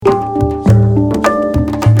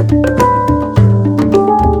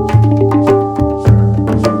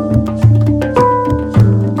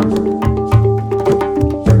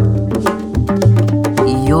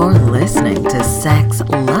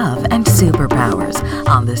superpowers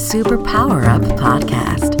on the Super Power Up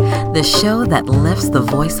podcast, the show that lifts the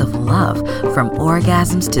voice of love from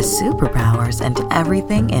orgasms to superpowers and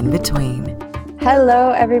everything in between.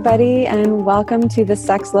 Hello, everybody, and welcome to the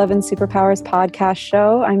Sex, Love, and Superpowers podcast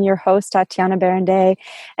show. I'm your host, Tatiana Baranday,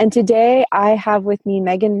 and today I have with me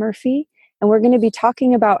Megan Murphy, and we're going to be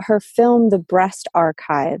talking about her film, The Breast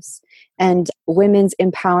Archives, and women's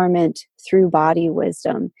empowerment through body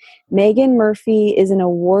wisdom. Megan Murphy is an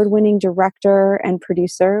award-winning director and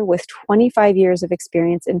producer with 25 years of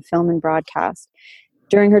experience in film and broadcast.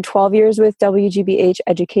 During her 12 years with WGBH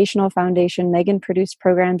Educational Foundation, Megan produced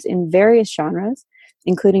programs in various genres,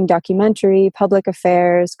 including documentary, public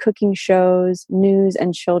affairs, cooking shows, news,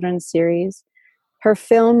 and children's series. Her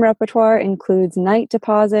film repertoire includes Night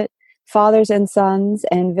Deposit, Fathers and Sons,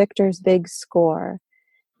 and Victor's Big Score.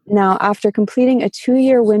 Now, after completing a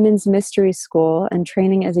 2-year women's mystery school and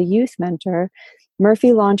training as a youth mentor,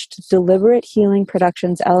 Murphy launched Deliberate Healing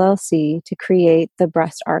Productions, LLC, to create The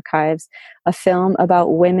Breast Archives, a film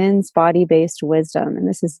about women's body-based wisdom. And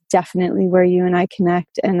this is definitely where you and I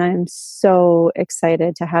connect, and I'm so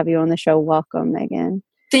excited to have you on the show. Welcome, Megan.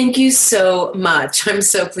 Thank you so much. I'm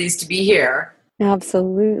so pleased to be here.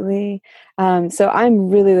 Absolutely. So I'm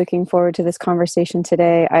really looking forward to this conversation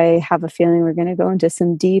today. I have a feeling we're going to go into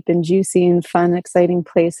some deep and juicy and fun, exciting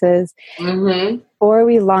places. Mm-hmm. Before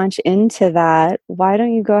we launch into that, why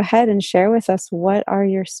don't you go ahead and share with us what are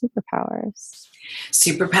your superpowers?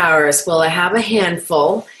 Superpowers. Well, I have a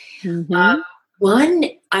handful. Mm-hmm. One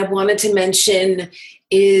I wanted to mention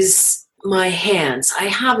is my hands. I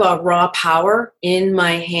have a raw power in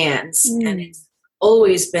my hands, and it's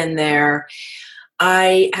always been there.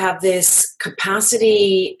 I have this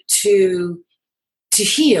capacity to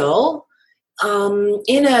heal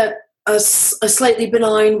in a slightly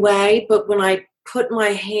benign way, but when I put my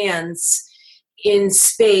hands in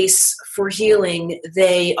space for healing,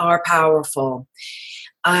 they are powerful.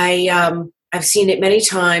 I've seen it many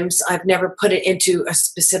times. I've never put it into a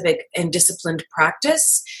specific and disciplined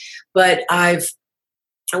practice, but I've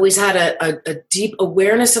always had a deep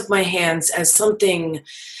awareness of my hands as something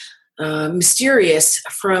mysterious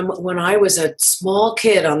from when I was a small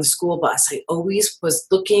kid on the school bus. I always was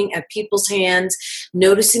looking at people's hands,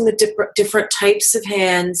 noticing the different types of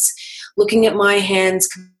hands, looking at my hands,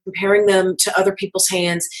 comparing them to other people's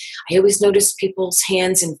hands. I always noticed people's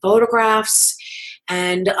hands in photographs.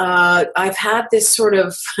 And I've had this sort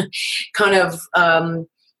of kind of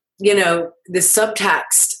this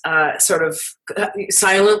subtext sort of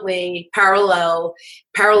silently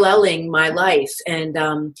paralleling my life. And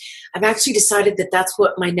I've actually decided that that's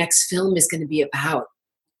what my next film is going to be about.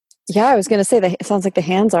 Yeah, I was going to say that it sounds like the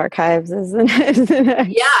Hands Archives, isn't it?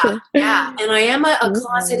 Yeah. And I am a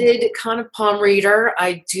closeted kind of palm reader.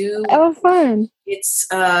 I do. Oh, fun. It's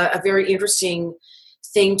a very interesting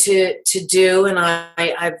thing to do, and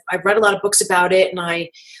I've read a lot of books about it,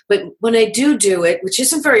 but when I do it, which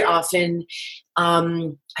isn't very often,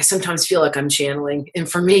 I sometimes feel like I'm channeling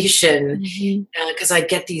information because I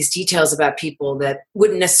get these details about people that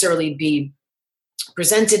wouldn't necessarily be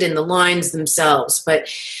presented in the lines themselves, but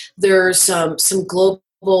there's some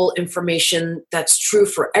global information that's true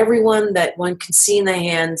for everyone that one can see in the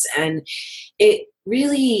hands, and it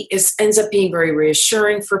really ends up being very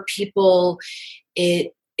reassuring for people.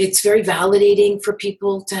 It's very validating for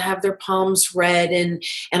people to have their palms read, and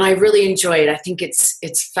I really enjoy it. I think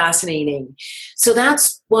it's fascinating. So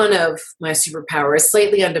that's one of my superpowers,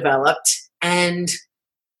 slightly undeveloped. And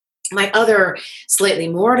my other slightly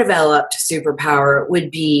more developed superpower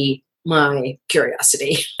would be my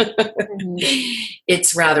curiosity.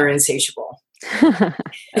 It's rather insatiable.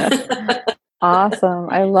 Awesome.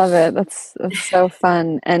 I love it. That's so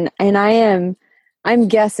fun. And I'm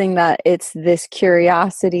guessing that it's this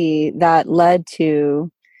curiosity that led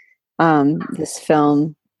to this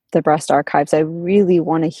film, The Breast Archives. I really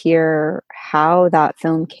want to hear how that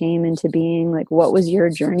film came into being. Like, what was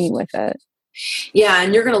your journey with it? Yeah,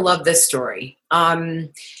 and you're going to love this story. I,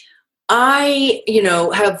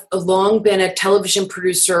 have long been a television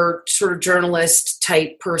producer, sort of journalist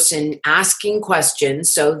type person, asking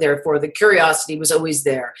questions. So therefore, the curiosity was always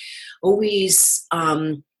there. Always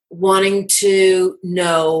wanting to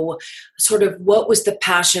know sort of what was the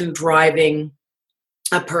passion driving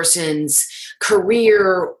a person's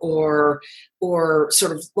career or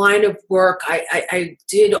sort of line of work. I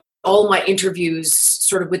did all my interviews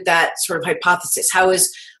sort of with that sort of hypothesis. How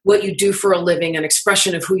is what you do for a living an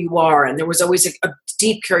expression of who you are? And there was always a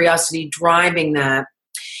deep curiosity driving that.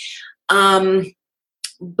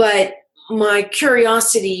 But my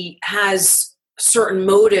curiosity has certain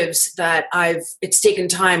motives that it's taken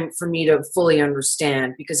time for me to fully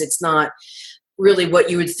understand, because it's not really what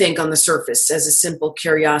you would think on the surface as a simple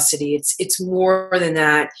curiosity. It's more than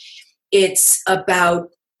that. It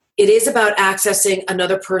is about accessing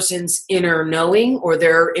another person's inner knowing or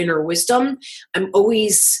their inner wisdom. I'm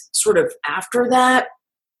always sort of after that.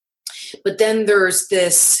 But then there's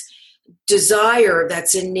this desire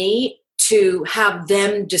that's innate to have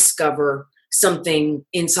them discover something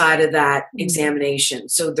inside of that examination.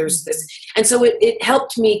 So there's this, and so it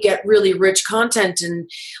helped me get really rich content. And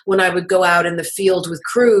when I would go out in the field with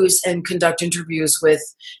crews and conduct interviews with,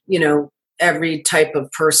 every type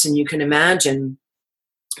of person you can imagine,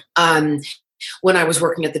 when I was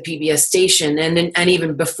working at the PBS station, and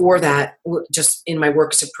even before that, just in my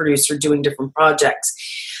work as a producer doing different projects.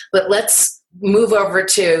 But let's move over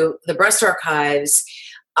to the breast archives.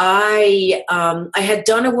 I had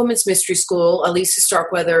done a women's mystery school, Elisa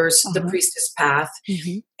Starkweather's The Priestess Path,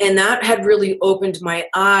 and that had really opened my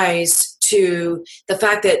eyes to the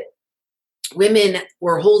fact that women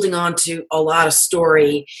were holding on to a lot of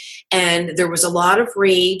story, and there was a lot of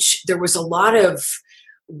rage. There was a lot of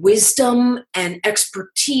wisdom and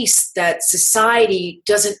expertise that society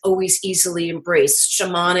doesn't always easily embrace,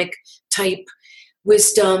 shamanic type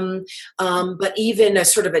wisdom, but even a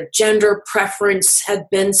sort of a gender preference had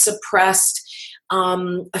been suppressed.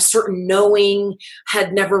 A certain knowing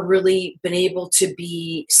had never really been able to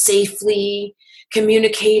be safely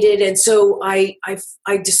communicated. And so I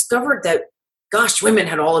discovered that, gosh, women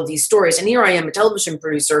had all of these stories. And here I am, a television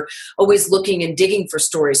producer, always looking and digging for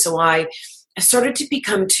stories. So I started to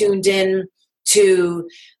become tuned in to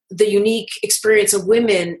the unique experience of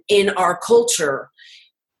women in our culture.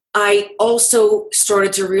 I also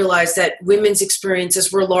started to realize that women's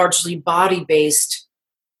experiences were largely body-based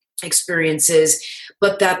experiences,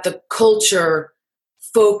 but that the culture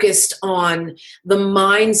focused on the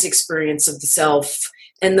mind's experience of the self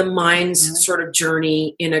and the mind's sort of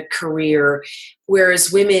journey in a career,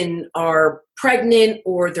 whereas women are pregnant,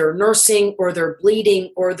 or they're nursing, or they're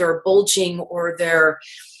bleeding, or they're bulging, or they're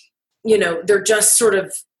just sort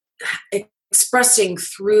of expressing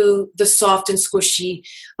through the soft and squishy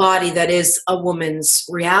body that is a woman's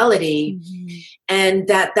reality. And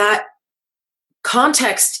that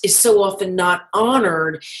context is so often not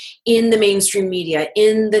honored in the mainstream media,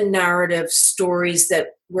 in the narrative stories that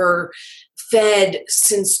were fed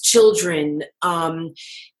since children.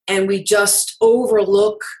 And we just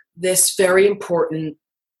overlook this very important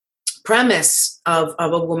premise of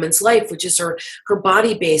a woman's life, which is her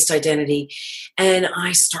body-based identity. And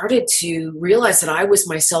I started to realize that I was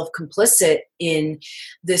myself complicit in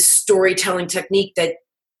this storytelling technique that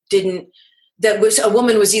was a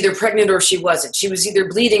woman was either pregnant or she wasn't. She was either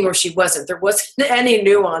bleeding or she wasn't. There wasn't any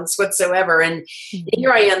nuance whatsoever. And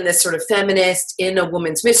here I am, this sort of feminist in a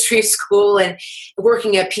women's mystery school and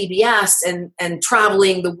working at PBS and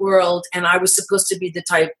traveling the world. And I was supposed to be the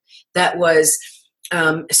type that was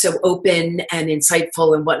so open and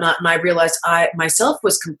insightful and whatnot. And I realized I myself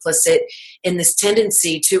was complicit in this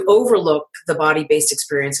tendency to overlook the body-based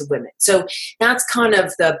experience of women. So that's kind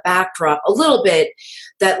of the backdrop a little bit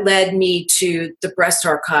that led me to the breast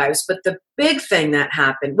archives. But the big thing that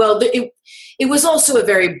happened, well, it was also a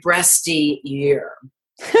very breasty year.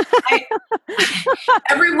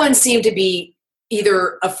 Everyone seemed to be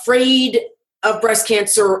either afraid of breast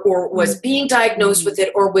cancer or was being diagnosed with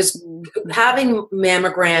it or was having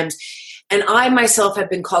mammograms. And I myself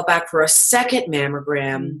had been called back for a second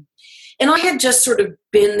mammogram. And I had just sort of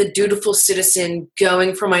been the dutiful citizen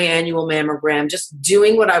going for my annual mammogram, just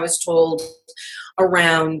doing what I was told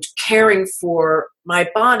around caring for my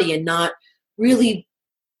body and not really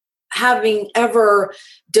having ever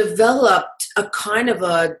developed a kind of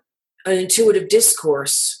an intuitive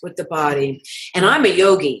discourse with the body. And I'm a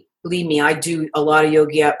yogi. Believe me, I do a lot of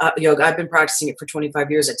yoga. I've been practicing it for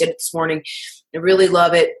 25 years. I did it this morning. I really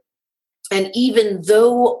love it. And even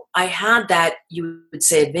though I had that, you would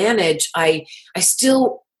say, advantage, I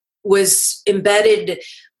still was embedded,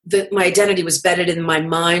 my identity was embedded in my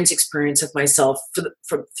mind's experience of myself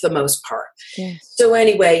for the most part. Yes. So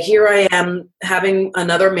anyway, here I am having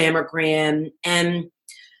another mammogram,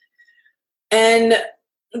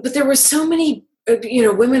 but there were so many,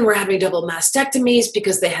 women were having double mastectomies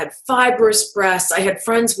because they had fibrous breasts. I had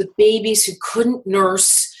friends with babies who couldn't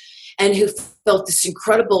nurse and who felt this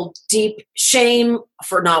incredible deep shame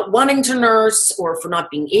for not wanting to nurse or for not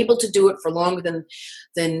being able to do it for longer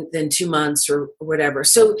than 2 months or whatever.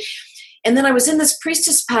 So, and then I was in this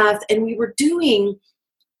priestess path, and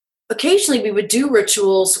occasionally we would do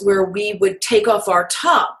rituals where we would take off our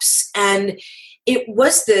tops. And it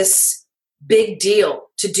was this big deal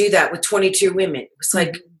to do that with 22 women. It was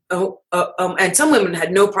like, and some women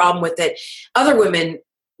had no problem with it. Other women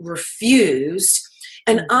refused.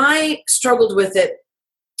 And I struggled with it.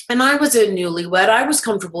 And I was a newlywed. I was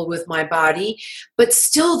comfortable with my body, but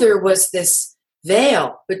still there was this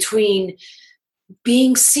veil between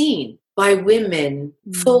being seen by women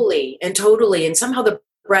fully and totally. And somehow the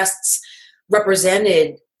breasts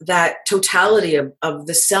represented that totality of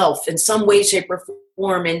the self in some way, shape, or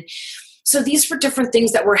form. And so these were different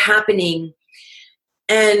things that were happening.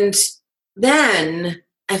 And then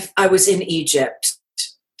I was in Egypt,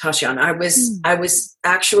 Tashiana. I was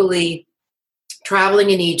actually traveling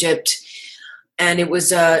in Egypt, and it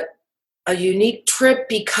was a unique trip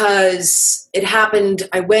because it happened.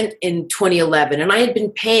 I went in 2011, and I had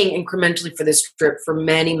been paying incrementally for this trip for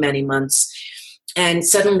many, many months. And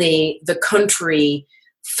suddenly the country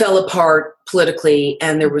fell apart politically,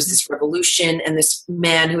 and there was this revolution, and this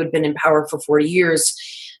man who had been in power for 40 years,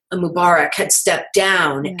 Mubarak, had stepped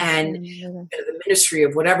down, and the ministry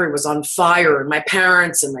of whatever was on fire, and my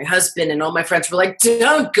parents and my husband and all my friends were like,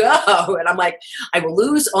 don't go. And I'm like, I will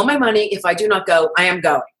lose all my money if I do not go. I am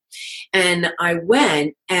going. And I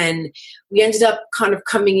went, and we ended up kind of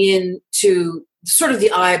coming in to sort of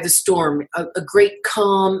the eye of the storm. A great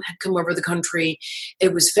calm had come over the country.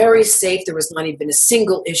 It was very safe. There was not even a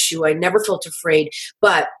single issue. I never felt afraid.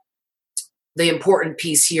 But the important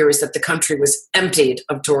piece here is that the country was emptied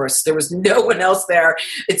of tourists. There was no one else there,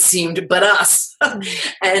 it seemed, but us.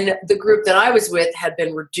 And the group that I was with had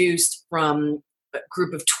been reduced from a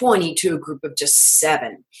group of 20 to a group of just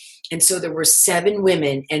 7. And so there were 7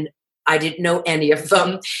 women, and I didn't know any of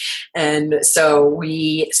them. And so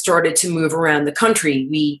we started to move around the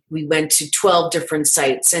country. We went to 12 different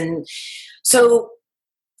sites. And so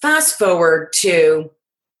fast forward to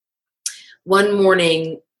one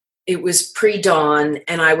morning, it was pre-dawn,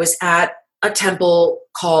 and I was at a temple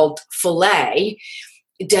called Philae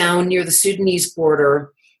down near the Sudanese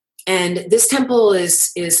border. And this temple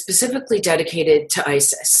is specifically dedicated to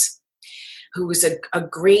Isis, who was a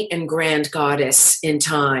great and grand goddess in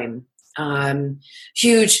time.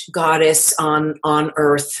 Huge goddess on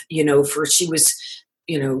earth, for she was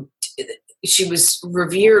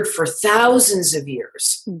revered for thousands of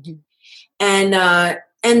years.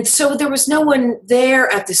 And so there was no one there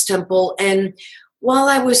at this temple. And while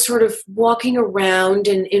I was sort of walking around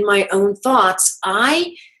and in my own thoughts,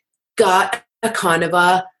 I got a kind of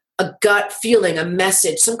a gut feeling, a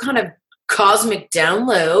message, some kind of cosmic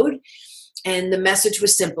download. And the message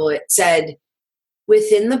was simple. It said,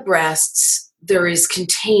 within the breasts, there is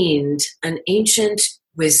contained an ancient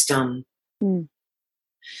wisdom.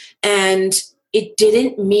 And it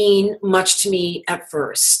didn't mean much to me at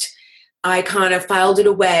first. I kind of filed it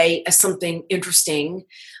away as something interesting,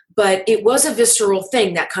 but it was a visceral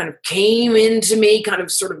thing that kind of came into me, kind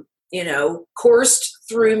of sort of, coursed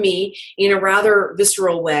through me in a rather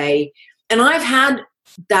visceral way. And I've had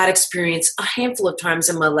that experience a handful of times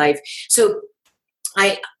in my life. So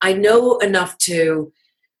I know enough to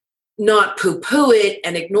not poo-poo it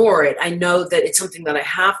and ignore it. I know that it's something that I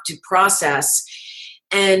have to process.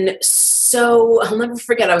 And so I'll never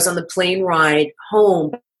forget, I was on the plane ride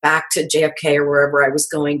home back to JFK or wherever I was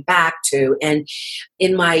going back to. And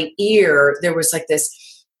in my ear, there was like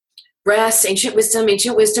this breast, ancient wisdom,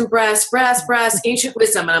 breast, ancient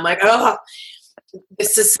wisdom. And I'm like, oh,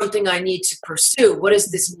 this is something I need to pursue. What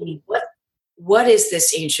does this mean? What is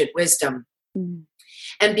this ancient wisdom?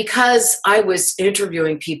 And because I was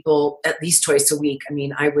interviewing people at least twice a week,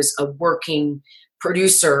 I was a working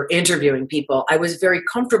producer interviewing people, I was very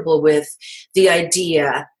comfortable with the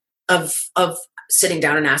idea of sitting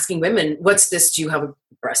down and asking women, what's this? Do you have a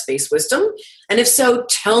breast-based wisdom? And if so,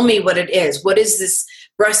 tell me what it is. What is this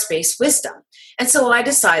breast-based wisdom? And so I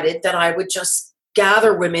decided that I would just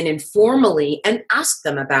gather women informally and ask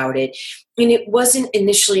them about it. It wasn't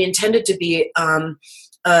initially intended to be a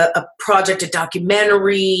project, a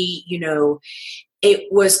documentary, it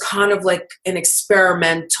was kind of like an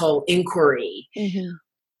experimental inquiry.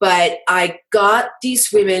 But I got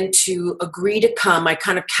these women to agree to come. I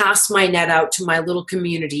kind of cast my net out to my little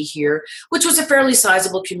community here, which was a fairly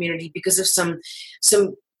sizable community because of some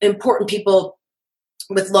important people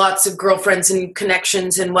with lots of girlfriends and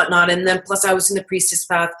connections and whatnot. And then plus I was in the priestess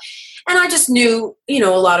path, and I just knew, a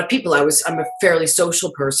lot of people. I'm a fairly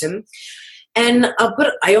social person. And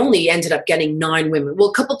but I only ended up getting 9 women. Well,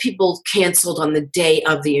 a couple people canceled on the day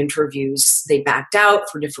of the interviews. They backed out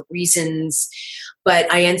for different reasons.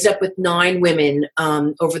 But I ended up with 9 women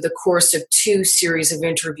over the course of 2 series of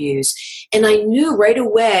interviews. And I knew right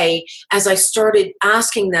away as I started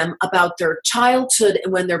asking them about their childhood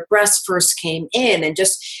and when their breasts first came in, and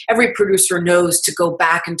just every producer knows to go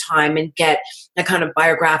back in time and get a kind of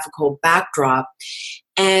biographical backdrop.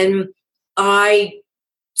 And I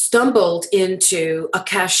stumbled into a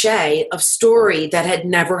cachet of story that had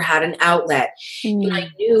never had an outlet. And I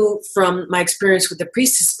knew from my experience with the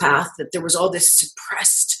priestess path that there was all this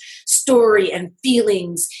suppressed story and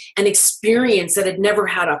feelings and experience that had never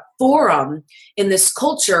had a forum in this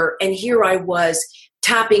culture. And here I was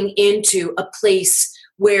tapping into a place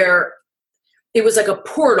where it was like a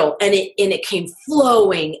portal, and it came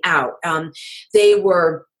flowing out. They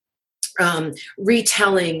were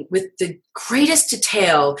retelling with the greatest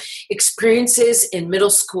detail experiences in middle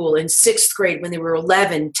school, in 6th grade, when they were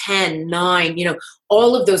 11, 10, 9,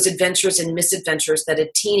 all of those adventures and misadventures that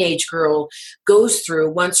a teenage girl goes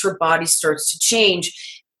through once her body starts to change.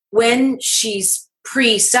 When she's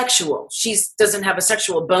pre-sexual, she doesn't have a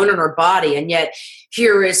sexual bone in her body, and yet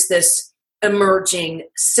here is this emerging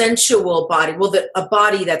sensual body, a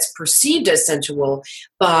body that's perceived as sensual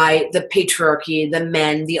by the patriarchy, the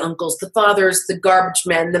men, the uncles, the fathers, the garbage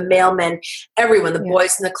men, the mailmen, everyone, the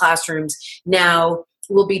boys in the classrooms now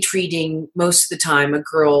will be treating most of the time a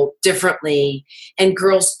girl differently, and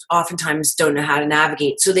girls oftentimes don't know how to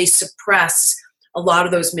navigate, so they suppress a lot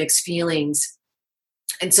of those mixed feelings.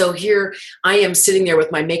 And so here I am sitting there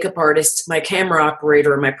with my makeup artist, my camera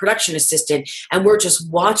operator, and my production assistant, and we're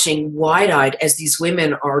just watching wide-eyed as these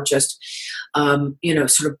women are just,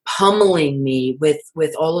 sort of pummeling me with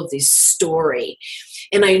all of this story.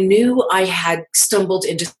 And I knew I had stumbled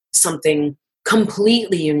into something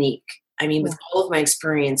completely unique. I mean, with all of my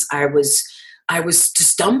experience, I was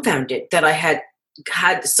just dumbfounded that I had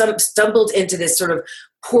stumbled into this sort of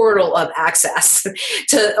portal of access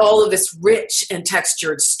to all of this rich and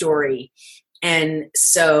textured story. And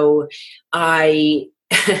so I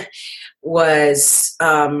was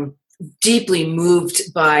deeply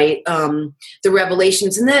moved by the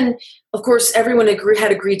revelations. And then, of course, everyone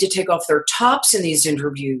had agreed to take off their tops in these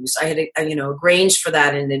interviews. I had arranged for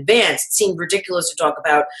that in advance. It seemed ridiculous to talk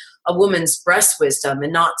about a woman's breast wisdom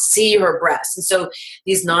and not see her breasts. And so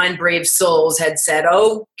these 9 brave souls had said,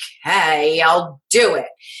 okay, I'll do it.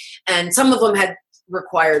 And some of them had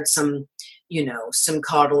required some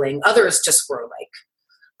coddling. Others just were like,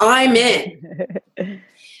 I'm in.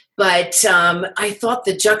 But I thought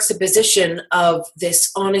the juxtaposition of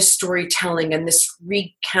this honest storytelling and this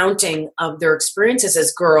recounting of their experiences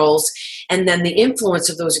as girls, and then the influence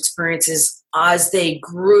of those experiences as they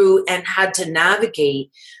grew and had to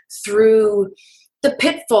navigate through the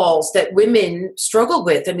pitfalls that women struggle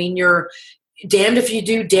with. I mean, you're damned if you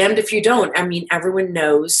do, damned if you don't. I mean, everyone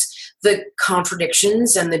knows the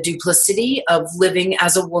contradictions and the duplicity of living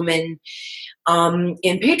as a woman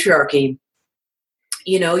in patriarchy.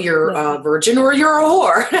 You're a virgin or you're a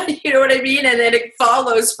whore. You know what I mean? And then it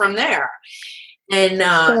follows from there. And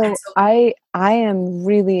so I am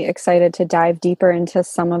really excited to dive deeper into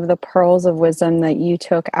some of the pearls of wisdom that you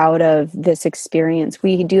took out of this experience.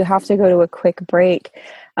 We do have to go to a quick break.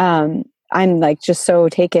 I'm just so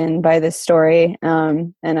taken by this story,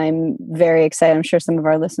 and I'm very excited. I'm sure some of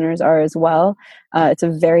our listeners are as well. It's a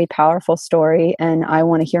very powerful story, and I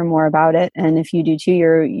want to hear more about it. And if you do too,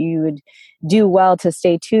 you would do well to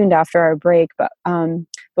stay tuned after our break. But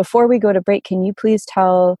before we go to break, can you please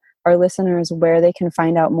tell our listeners where they can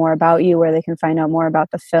find out more about you, where they can find out more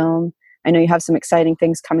about the film? I know you have some exciting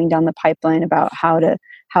things coming down the pipeline about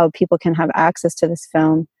how people can have access to this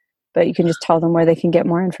film, but you can just tell them where they can get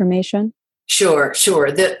more information. Sure.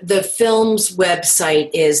 The film's website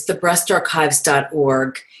is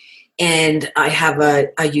thebreastarchives.org, and I have a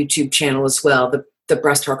YouTube channel as well, the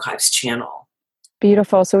Breast Archives channel.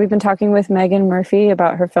 Beautiful. So we've been talking with Megan Murphy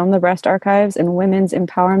about her film, The Breast Archives, and women's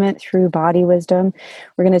empowerment through body wisdom.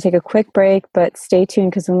 We're going to take a quick break, but stay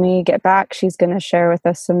tuned because when we get back, she's going to share with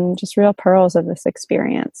us some just real pearls of this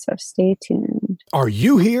experience. So stay tuned. Are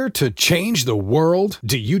you here to change the world?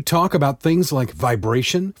 Do you talk about things like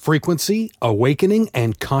vibration, frequency, awakening,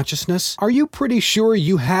 and consciousness? Are you pretty sure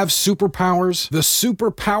you have superpowers? The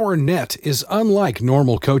Superpower Net is unlike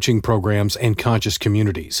normal coaching programs and conscious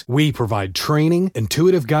communities. We provide training,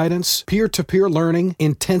 intuitive guidance, peer-to-peer learning,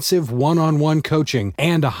 intensive one-on-one coaching,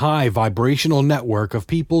 and a high vibrational network of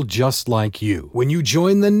people just like you. When you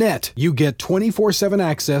join the net, you get 24/7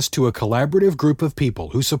 access to a collaborative group of people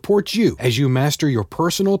who support you as you master your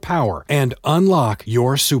personal power and unlock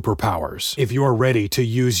your superpowers. If you're ready to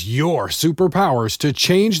use your superpowers to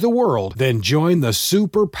change the world, then join the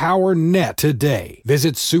Superpower Net today.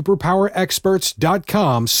 Visit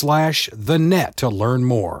superpowerexperts.com/the net to learn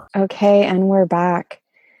more. Okay, and we're back.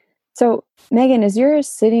 So, Megan, as you're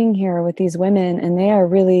sitting here with these women and they are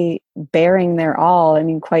really bearing their all, I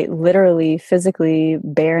mean, quite literally, physically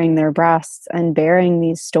bearing their breasts and bearing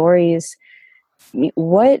these stories,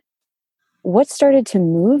 what started to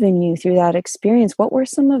move in you through that experience? What were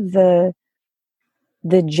some of the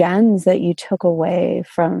gems that you took away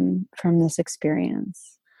from this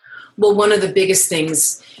experience? Well, one of the biggest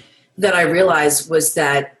things that I realized was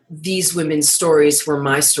that these women's stories were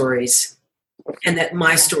my stories, and that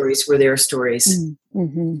my stories were their stories,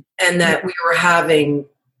 mm-hmm. and that we were having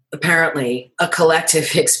apparently a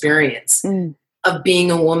collective experience of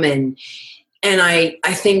being a woman. And I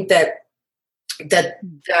think that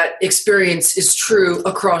experience is true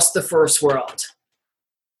across the first world.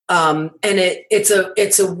 And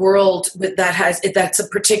it's a world that's a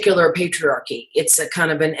particular patriarchy. It's a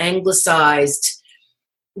kind of an anglicized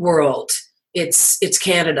world. It's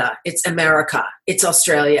Canada, it's America, it's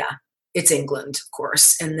Australia, it's England, of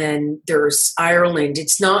course, and then there's Ireland.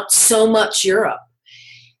 It's not so much Europe,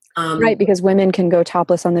 right? Because women can go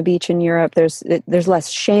topless on the beach in Europe. There's less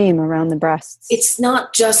shame around the breasts. It's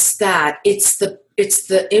not just that. It's the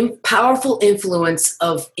powerful influence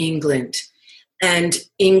of England and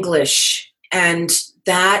English, and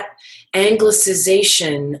that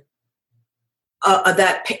Anglicization,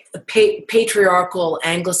 patriarchal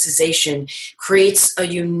Anglicization creates a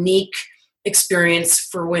unique experience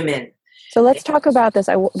for women. So let's talk about this.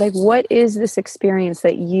 What is this experience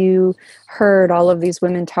that you heard all of these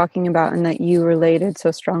women talking about and that you related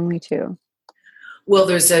so strongly to? Well,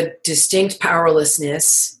 there's a distinct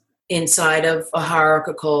powerlessness inside of a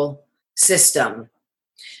hierarchical system.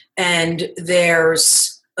 And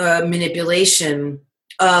there's a manipulation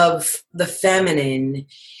of the feminine,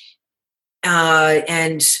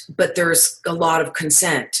 but there's a lot of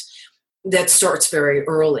consent that starts very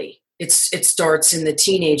early. It starts in the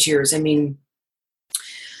teenage years. I mean,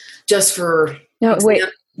 just for wait.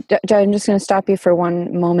 I'm just going to stop you for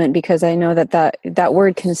one moment, because I know that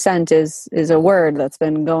word consent is a word that's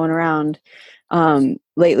been going around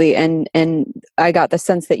lately, and I got the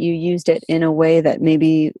sense that you used it in a way that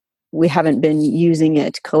maybe we haven't been using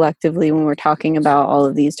it collectively when we're talking about all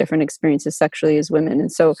of these different experiences sexually as women.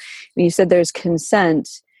 And so when you said there's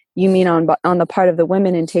consent, you mean on the part of the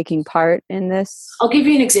women in taking part in this? I'll give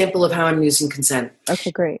you an example of how I'm using consent.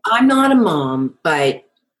 Okay, great. I'm not a mom, but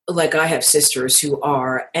like I have sisters who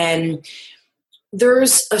are, and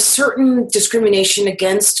there's a certain discrimination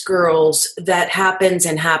against girls that happens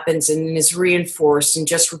and is reinforced and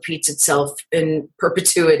just repeats itself in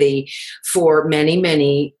perpetuity for many,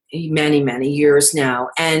 many, many, many years now.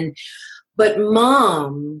 But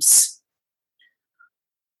moms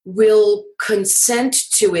will consent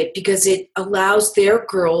to it because it allows their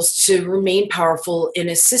girls to remain powerful in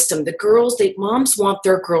a system. Moms want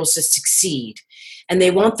their girls to succeed, and they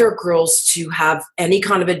want their girls to have any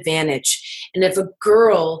kind of advantage. And if a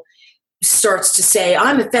girl starts to say,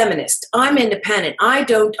 I'm a feminist, I'm independent, I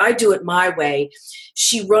do it my way,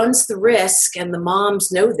 she runs the risk, and the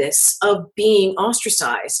moms know this, of being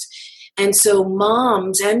ostracized. And so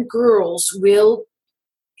moms and girls will,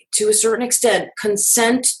 to a certain extent,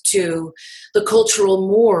 consent to the cultural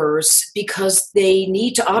mores because they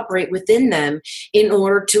need to operate within them in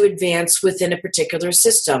order to advance within a particular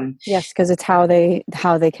system. Yes, because it's how they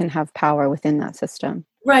can have power within that system.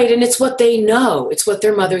 Right, and it's what they know. It's what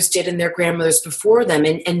their mothers did and their grandmothers before them,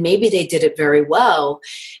 and maybe they did it very well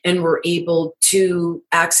and were able to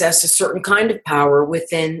access a certain kind of power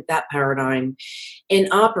within that paradigm and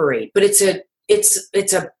operate. But it's a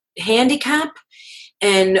handicap,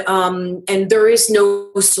 and there is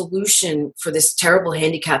no solution for this terrible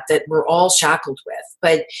handicap that we're all shackled with.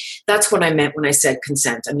 But that's what I meant when I said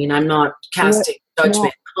consent. I mean, I'm not casting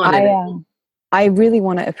judgment on it. I really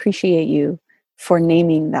want to appreciate you for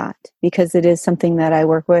naming that, because it is something that I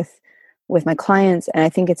work with my clients, and I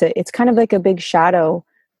think it's kind of like a big shadow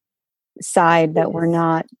side that we're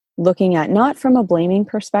not looking at, not from a blaming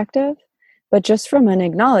perspective, but just from an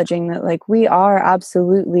acknowledging that, like, we are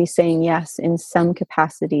absolutely saying yes in some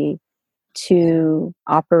capacity to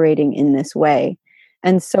operating in this way.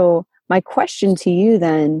 And so my question to you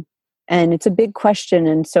then, And it's a big question.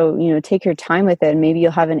 And so, take your time with it, and maybe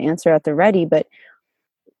you'll have an answer at the ready. But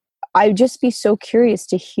I'd just be so curious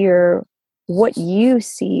to hear what you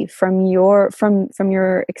see from your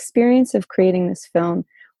experience of creating this film.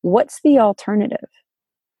 What's the alternative?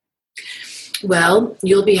 Well,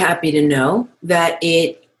 you'll be happy to know that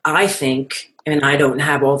I think, and I don't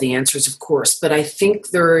have all the answers, of course, but I think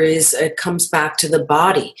it comes back to the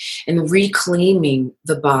body and reclaiming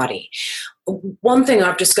the body. One thing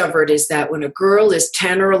I've discovered is that when a girl is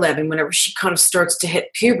 10 or 11, whenever she kind of starts to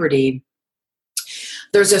hit puberty,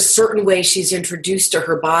 there's a certain way she's introduced to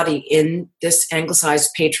her body in this anglicized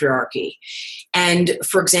patriarchy. And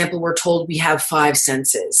for example, we're told we have 5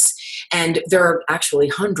 senses. And there are actually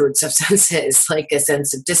hundreds of senses, like a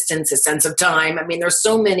sense of distance, a sense of time. I mean, there's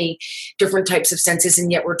so many different types of senses,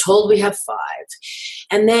 and yet we're told we have 5.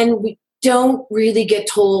 And then we don't really get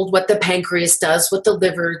told what the pancreas does, what the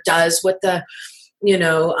liver does, what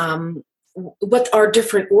what our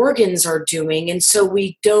different organs are doing. And so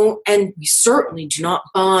we certainly do not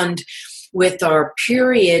bond with our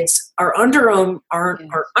periods, our underarm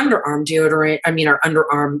deodorant, our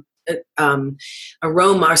underarm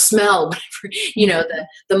aroma, our smell, whatever,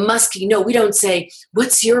 the musky note. We don't say,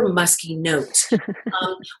 what's your musky note?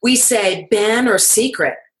 We say ban or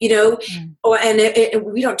secret, and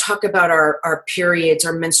we don't talk about our periods,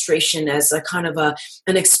 our menstruation as a kind of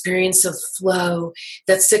an experience of flow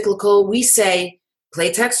that's cyclical. We say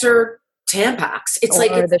Playtex or Tampax. It's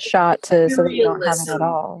the shot so that you don't have it at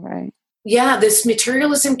all, right? Yeah, this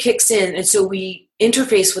materialism kicks in, and so we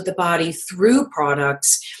interface with the body through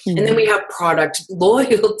products, and then we have product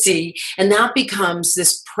loyalty, and that becomes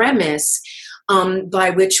this premise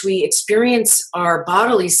by which we experience our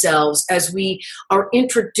bodily selves as we are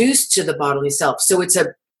introduced to the bodily self. So it's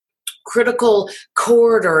a critical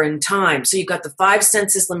corridor in time. So you've got the 5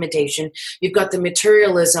 senses limitation, you've got the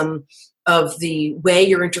materialism of the way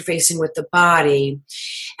you're interfacing with the body.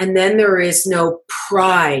 And then there is no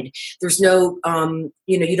pride. There's no,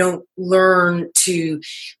 you don't learn to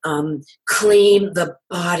claim the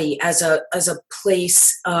body as a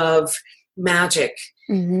place of magic.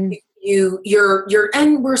 Mm-hmm.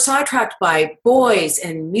 And we're sidetracked by boys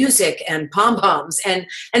and music and pom-poms,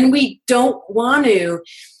 and we don't want to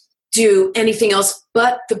do anything else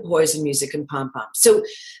but the boys and music and pom-poms. So,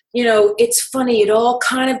 it's funny. It all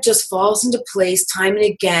kind of just falls into place time and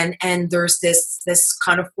again, and there's this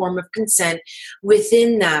kind of form of consent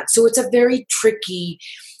within that. So it's a very tricky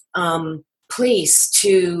place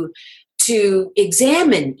to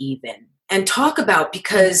examine even and talk about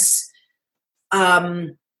because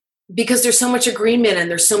there's so much agreement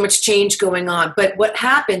and there's so much change going on. But what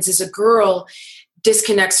happens is a girl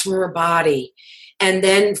disconnects from her body, and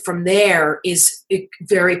then from there is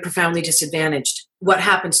very profoundly disadvantaged. What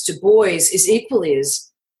happens to boys is equally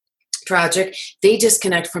as tragic. They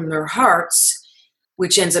disconnect from their hearts,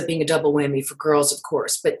 which ends up being a double whammy for girls, of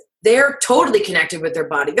course. But they're totally connected with their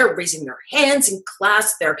body. They're raising their hands in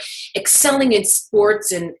class. They're excelling in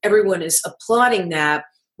sports, and everyone is applauding that,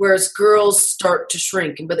 whereas girls start to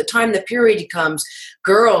shrink. And by the time the period comes,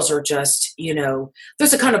 girls are just,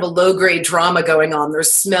 there's a kind of a low-grade drama going on.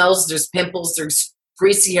 There's smells, there's pimples, there's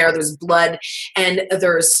greasy hair, there's blood, and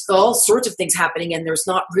there's all sorts of things happening, and there's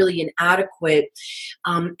not really an adequate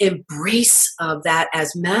embrace of that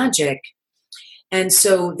as magic. And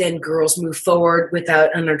so then girls move forward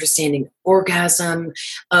without an understanding of orgasm,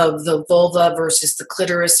 of the vulva versus the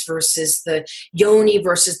clitoris versus the yoni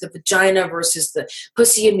versus the vagina versus the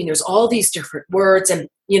pussy. I mean, there's all these different words. And,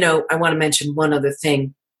 I want to mention one other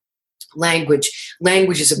thing. Language.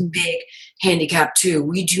 Language is a big handicap too.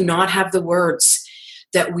 We do not have the words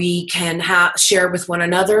that we can share with one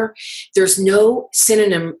another. There's no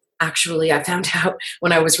synonym. Actually, I found out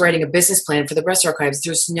when I was writing a business plan for the breast archives,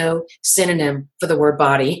 there's no synonym for the word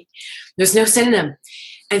body. There's no synonym.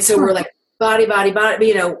 And so we're like, body, body,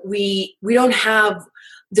 body. We don't have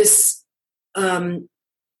this,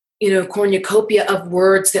 cornucopia of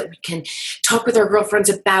words that we can talk with our girlfriends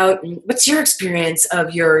about. And what's your experience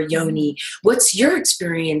of your yoni? What's your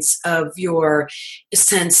experience of your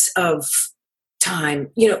sense of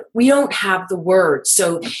time? We don't have the words,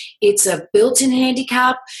 so it's a built-in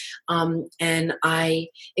handicap. And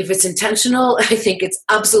if it's intentional, I think it's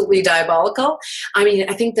absolutely diabolical. I mean,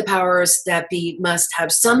 I think the powers that be must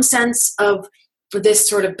have some sense of this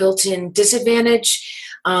sort of built-in disadvantage.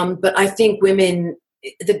 But I think women,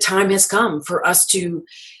 the time has come for us to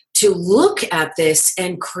look at this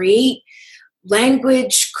and create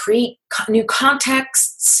language, create new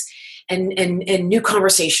contexts, and new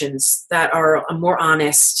conversations that are more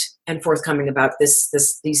honest and forthcoming about these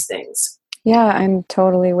things. Yeah, I'm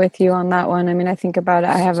totally with you on that one. I mean, I think about it.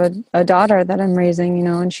 I have a daughter that I'm raising,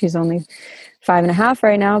 and she's only 5.5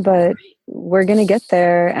 right now, but we're going to get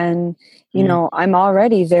there. And, I'm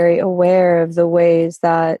already very aware of the ways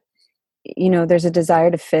that, there's a desire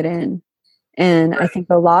to fit in. And I think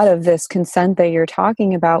a lot of this consent that you're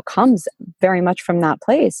talking about comes very much from that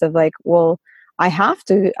place of like, well, I have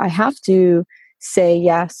to say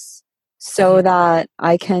yes so that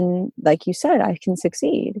I can, like you said, I can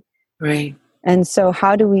succeed. Right. And so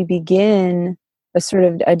how do we begin a sort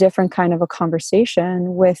of a different kind of a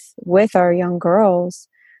conversation with our young girls?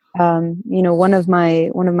 One of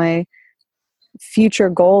my future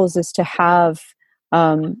goals is to have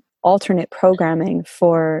alternate programming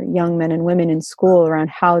for young men and women in school around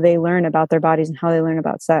how they learn about their bodies and how they learn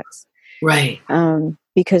about sex. Right.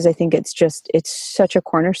 Because I think it's such a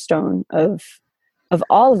cornerstone of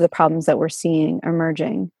all of the problems that we're seeing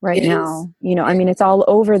emerging right now. I mean, it's all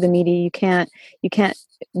over the media. You can't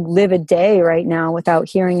live a day right now without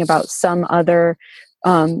hearing about some other,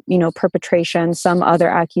 perpetration, some other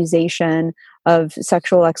accusation of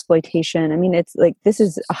sexual exploitation. I mean, it's like, this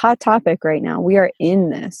is a hot topic right now. We are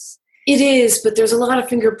in this. It is, but there's a lot of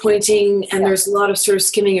finger pointing and there's a lot of sort of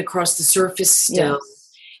skimming across the surface still.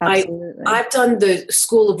 Yes, I've done the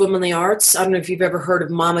School of Womanly Arts. I don't know if you've ever heard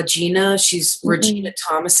of Mama Gina. She's Regina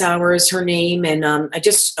Thomasauer is her name. And I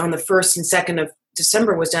just, on the 1st and 2nd of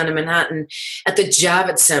December, was down in Manhattan at the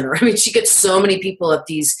Javits Center. I mean, she gets so many people at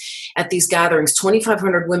these gatherings,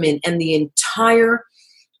 2,500 women, and the entire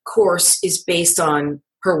course is based on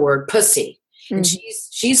her word, pussy. And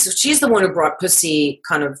she's the one who brought pussy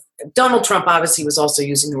kind of. Donald Trump obviously was also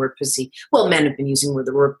using the word pussy. Well, men have been using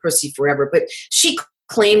the word pussy forever, but she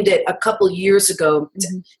claimed it a couple years ago,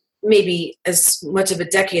 maybe as much of a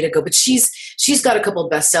decade ago. But she's got a couple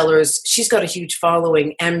of bestsellers. She's got a huge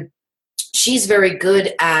following, and she's very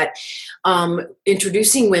good at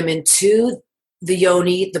introducing women to the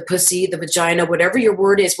yoni, the pussy, the vagina, whatever your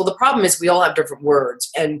word is. Well, the problem is we all have different words,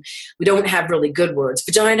 and we don't have really good words.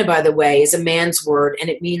 Vagina, by the way, is a man's word, and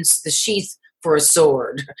it means the sheath for a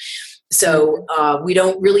sword. So we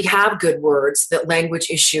don't really have good words. The language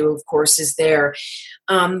issue, of course, is there.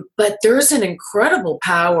 But there's an incredible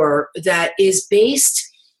power that is based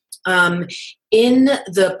in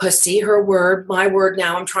the pussy, her word, my word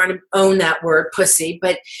now. I'm trying to own that word, pussy,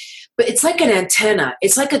 but it's like an antenna.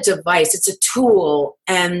 It's like a device. It's a tool,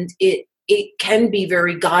 and it can be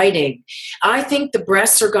very guiding. I think the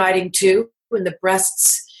breasts are guiding too, and the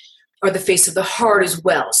breasts are the face of the heart as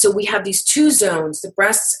well. So we have these two zones, the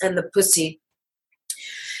breasts and the pussy,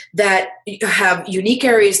 that have unique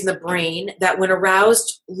areas in the brain that when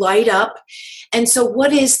aroused light up. And so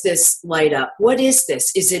what is this light up? What is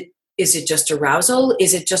this? Is it just arousal?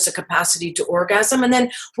 Is it just a capacity to orgasm? And then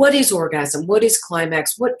what is orgasm? What is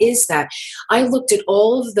climax? What is that? I looked at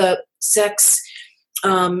all of the sex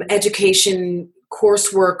education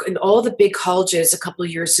coursework and all the big colleges a couple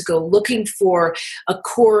of years ago looking for a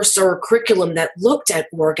course or a curriculum that looked at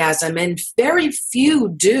orgasm, and very few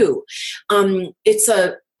do.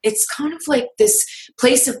 It's kind of like this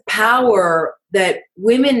place of power that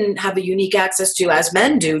women have a unique access to, as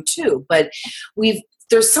men do too. But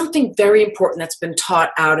there's something very important that's been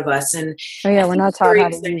taught out of us. And we're not taught how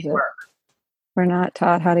to use it. We're not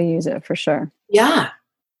taught how to use it, for sure. Yeah.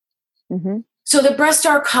 Mm-hmm. So the breast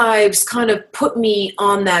archives kind of put me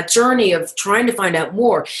on that journey of trying to find out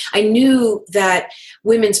more. I knew that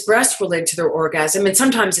women's breasts were linked to their orgasm, and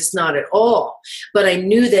sometimes it's not at all. But I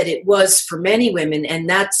knew that it was for many women, and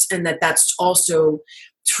that's also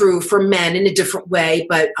true for men in a different way.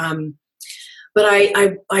 But I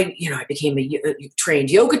became a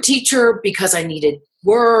trained yoga teacher because I needed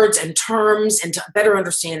words and terms and to better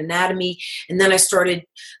understand anatomy. And then I started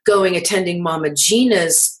attending Mama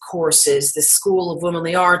Gina's courses, the School of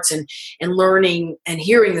Womanly Arts, and learning and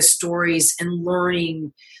hearing the stories and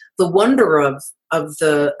learning the wonder of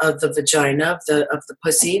the vagina, of the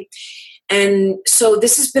pussy. And so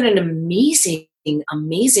this has been an amazing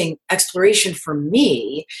exploration for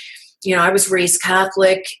me. I was raised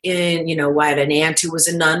Catholic, and, I had an aunt who was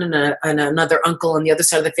a nun and another uncle on the other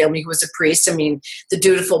side of the family who was a priest. I mean, the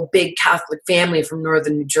dutiful big Catholic family from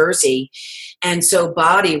northern New Jersey. And so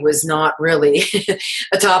body was not really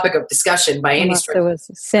a topic of discussion by any stretch. It was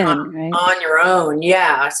sin, right? On your own.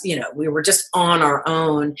 Yeah. We were just on our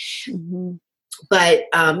own. Mm-hmm. But,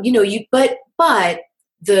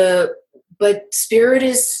 but spirit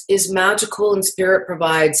is magical, and spirit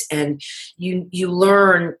provides, and you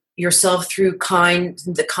learn yourself through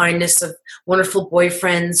the kindness of wonderful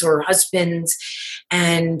boyfriends or husbands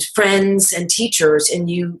and friends and teachers, and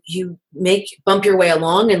you bump your way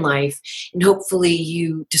along in life, and hopefully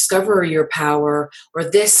you discover your power, or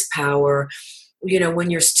this power,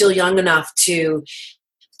 when you're still young enough to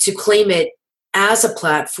claim it as a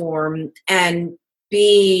platform and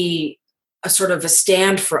be a sort of a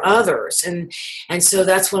stand for others. And so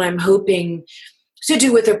that's what I'm hoping to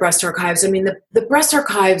do with the Breast Archives. I mean, the Breast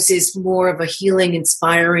Archives is more of a healing,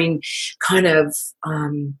 inspiring kind of,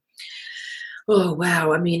 oh,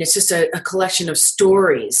 wow. I mean, it's just a collection of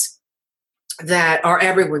stories that are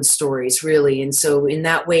everyone's stories, really. And so in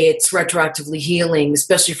that way, it's retroactively healing,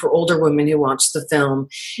 especially for older women who watch the film.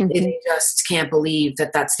 Mm-hmm. They just can't believe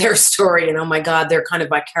that that's their story. And oh my God, they're kind of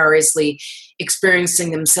vicariously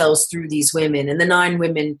experiencing themselves through these women. And the 9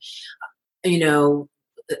 women,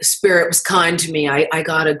 Spirit was kind to me. I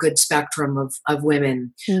got a good spectrum of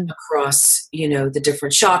women across, the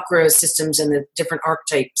different chakra systems and the different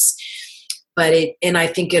archetypes. And I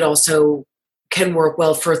think it also can work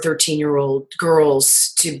well for 13-year-old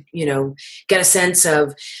girls to, get a sense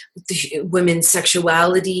of women's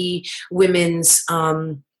sexuality, women's,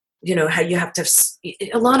 how you have to,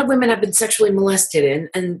 a lot of women have been sexually molested,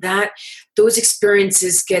 and that those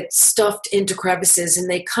experiences get stuffed into crevices and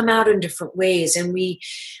they come out in different ways. And we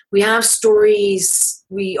have stories,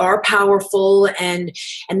 we are powerful. And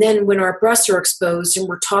then when our breasts are exposed and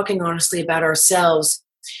we're talking honestly about ourselves,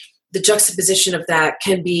 the juxtaposition of that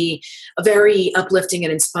can be a very uplifting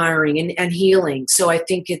and inspiring and healing. So I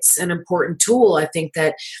think it's an important tool, I think,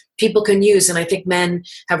 that people can use. And I think men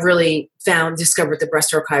have really discovered the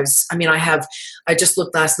Breast Archives. I mean, I just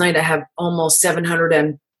looked last night, I have almost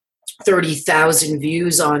 730,000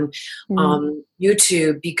 views on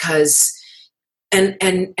YouTube, because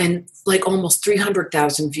and like almost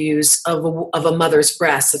 300,000 views of a mother's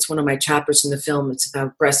breast. That's one of my chapters in the film. It's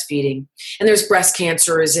about breastfeeding, and there's breast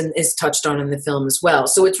cancer is touched on in the film as well.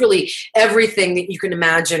 So it's really everything that you can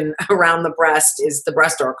imagine around the breast is the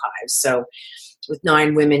Breast Archives. So with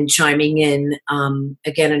 9 women chiming in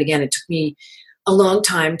again and again, it took me a long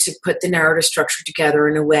time to put the narrative structure together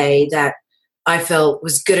in a way that I felt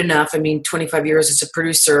was good enough. I mean, 25 years as a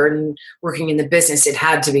producer and working in the business, it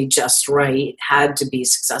had to be just right. It had to be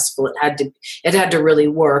successful. It had to really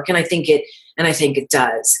work. And I think it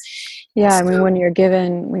does. Yeah. So, I mean, when you're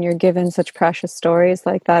given such precious stories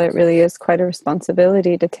like that, it really is quite a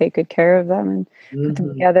responsibility to take good care of them and put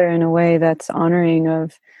them together in a way that's honoring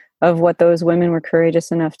of what those women were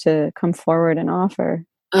courageous enough to come forward and offer.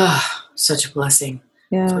 Oh, such a blessing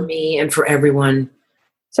for me and for everyone.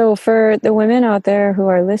 So for the women out there who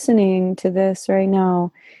are listening to this right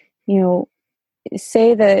now,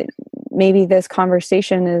 say that maybe this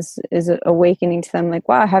conversation is awakening to them, like,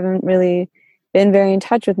 wow, I haven't really been very in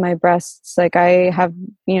touch with my breasts. Like I have,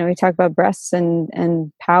 we talk about breasts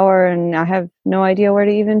and power, and I have no idea where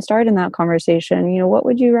to even start in that conversation. What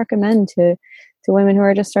would you recommend to women who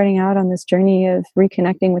are just starting out on this journey of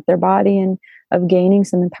reconnecting with their body and of gaining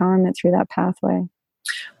some empowerment through that pathway?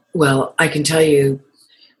 Well, I can tell you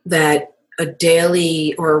that a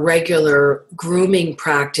daily or a regular grooming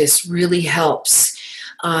practice really helps.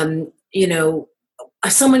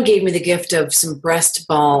 Someone gave me the gift of some breast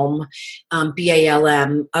balm,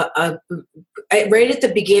 BALM, right at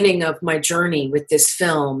the beginning of my journey with this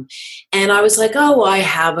film. And I was like, oh, I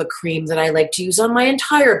have a cream that I like to use on my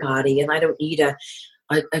entire body, and I don't need a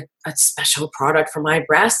special product for my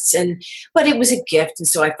breasts. But it was a gift, and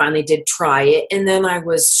so I finally did try it. And then I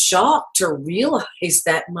was shocked to realize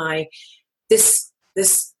that this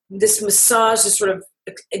massage, this sort of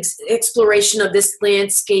exploration of this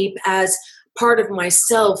landscape as part of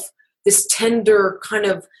myself, this tender kind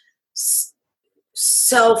of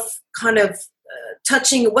self kind of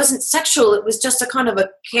touching. It wasn't sexual. It was just a kind of a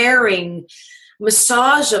caring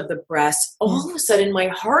massage of the breast. All of a sudden my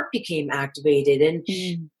heart became activated, and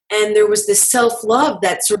there was this self-love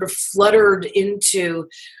that sort of fluttered into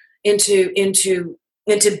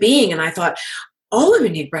being. And I thought, all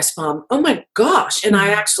women need breast balm. Oh my gosh. And I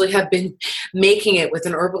actually have been making it with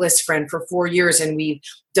an herbalist friend for 4 years, and we've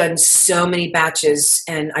done so many batches,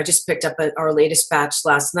 and I just picked up our latest batch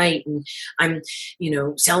last night, and I'm,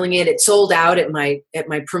 selling it. It sold out at my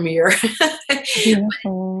premiere.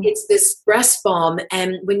 It's this breast balm.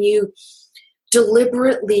 And when you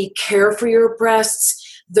deliberately care for your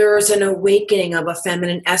breasts, there's an awakening of a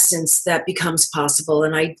feminine essence that becomes possible.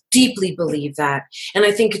 And I deeply believe that. And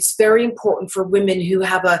I think it's very important for women who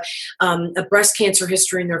have a breast cancer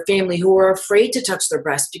history in their family who are afraid to touch their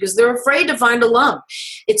breast because they're afraid to find a lump.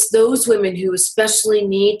 It's those women who especially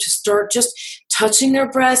need to start just touching their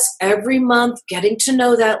breasts every month, getting to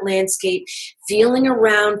know that landscape, feeling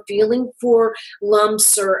around, feeling for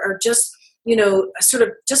lumps or just, sort of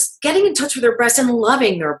just getting in touch with their breasts and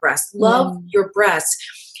loving their breasts. Love your breasts.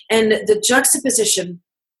 And the juxtaposition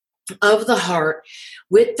of the heart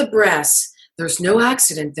with the breasts, there's no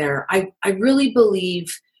accident there. I really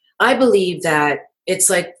believe that it's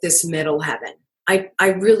like this middle heaven. I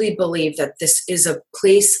really believe that this is a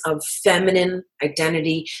place of feminine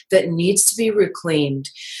identity that needs to be reclaimed.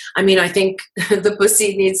 I mean, I think the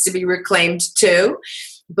pussy needs to be reclaimed too,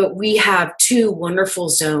 but we have two wonderful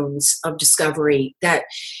zones of discovery that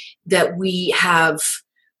we have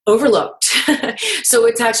overlooked. So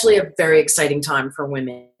it's actually a very exciting time for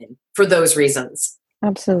women for those reasons.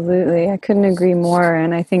 Absolutely. I couldn't agree more.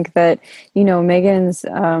 And I think that, Megan's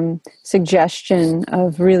suggestion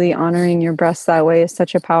of really honoring your breasts that way is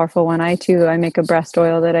such a powerful one. I make a breast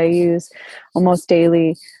oil that I use almost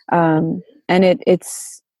daily. And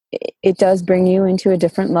it does bring you into a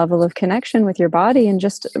different level of connection with your body and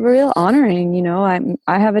just real honoring.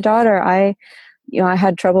 I have a daughter. I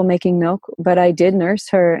had trouble making milk, but I did nurse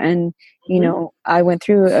her. And, I went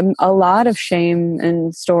through a lot of shame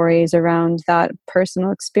and stories around that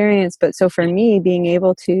personal experience. But so for me, being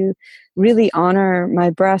able to really honor my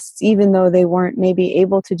breasts, even though they weren't maybe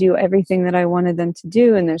able to do everything that I wanted them to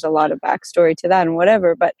do, and there's a lot of backstory to that and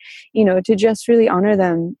whatever, but, to just really honor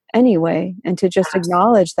them anyway and to just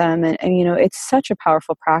acknowledge them. And it's such a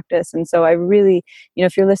powerful practice. And so I really,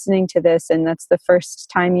 if you're listening to this and that's the first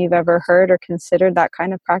time you've ever heard or considered that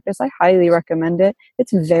kind of practice, I highly recommend it.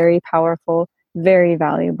 It's very powerful, very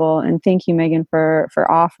valuable. And thank you, Megan, for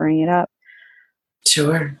offering it up.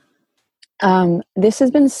 Sure. This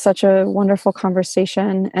has been such a wonderful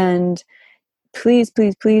conversation, and please,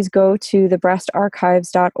 please, please go to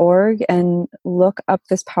thebreastarchives.org and look up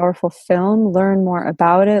this powerful film, learn more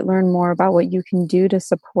about it, learn more about what you can do to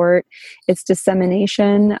support its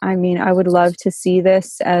dissemination. I mean, I would love to see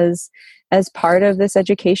this as part of this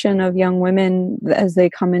education of young women as they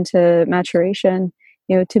come into maturation.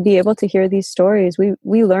 To be able to hear these stories,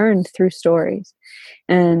 we learned through stories,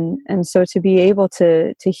 and so to be able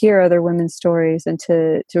to hear other women's stories and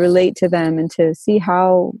to relate to them and to see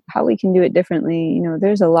how we can do it differently,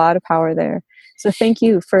 there's a lot of power there. So thank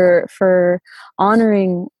you for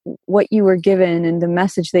honoring what you were given and the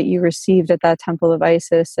message that you received at that Temple of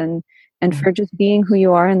Isis, and for just being who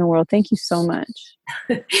you are in the world. Thank you so much.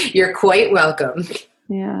 You're quite welcome.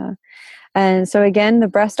 Yeah. And so again,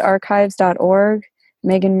 thebreastarchives.org.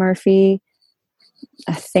 Megan Murphy,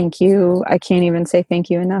 thank you. I can't even say thank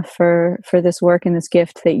you enough for this work and this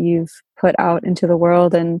gift that you've put out into the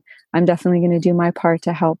world. And I'm definitely going to do my part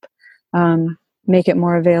to help make it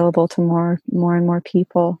more available to more and more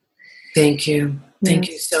people. Thank you. Thank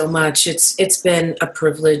you so much. It's been a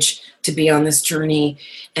privilege to be on this journey,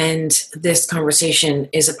 and this conversation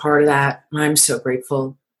is a part of that. I'm so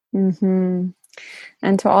grateful. Mm-hmm.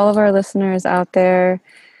 And to all of our listeners out there,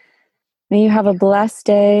 may you have a blessed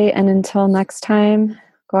day, and until next time,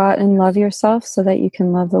 go out and love yourself so that you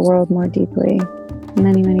can love the world more deeply.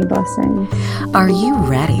 Many, many blessings. Are you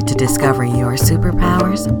ready to discover your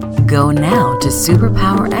superpowers? Go now to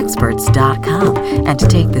superpowerexperts.com and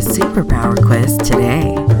take the superpower quiz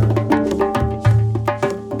today.